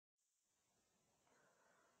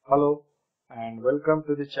Hello and welcome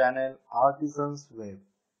to the channel Artisans Web.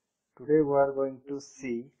 Today we are going to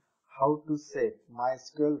see how to set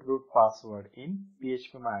MySQL root password in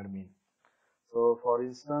phpMyAdmin. So for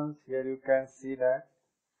instance, here you can see that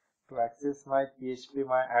to access my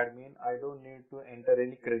phpMyAdmin, I don't need to enter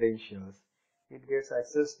any credentials. It gets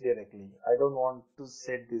accessed directly. I don't want to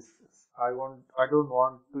set this. I don't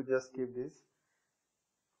want to just keep this.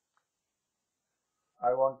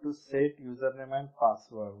 I want to set username and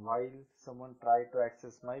password while someone try to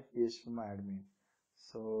access my phpMyAdmin.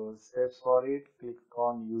 So steps for it, click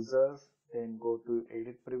on users, then go to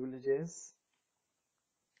edit privileges,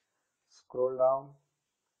 scroll down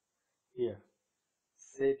here,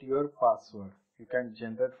 set your password. You can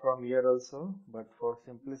generate from here also, but for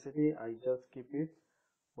simplicity I just keep it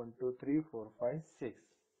 1 2 3 4 5 6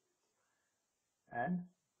 and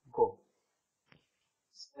go.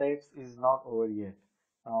 Steps is not over yet.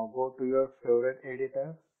 Now go to your favorite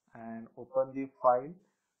editor and open the file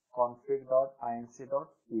config.inc.php.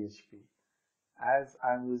 As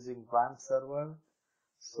I am using WAMP server,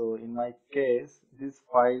 so in my case this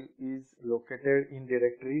file is located in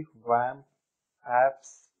directory WAMP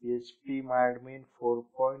apps phpMyAdmin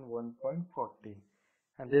 4.1.14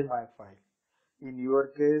 and then my file. In your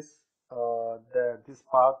case this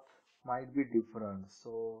path might be different,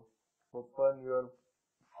 so open your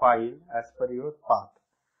file as per your path.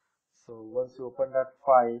 So once you open that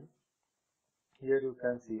file, here you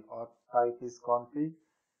can see auth type is config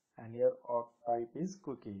and here auth type is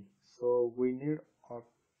cookie. So we need auth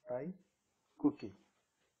type cookie.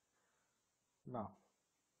 Now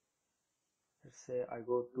let's say I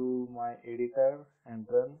go to my editor and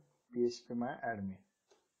run phpMyAdmin.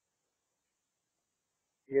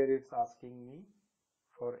 Here it's asking me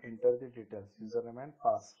for enter the details, username and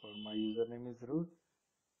password. My username is root.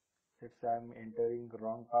 Let's say I'm entering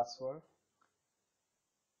wrong password.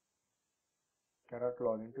 Cannot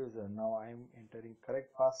log into user. Now I am entering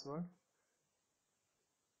correct password.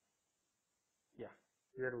 Yeah,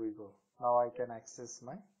 here we go. Now I can access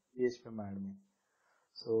my phpMyAdmin.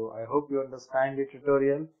 So I hope you understand the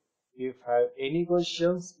tutorial. If you have any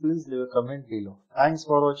questions, please leave a comment below. Thanks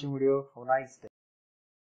for watching video. Have a nice day.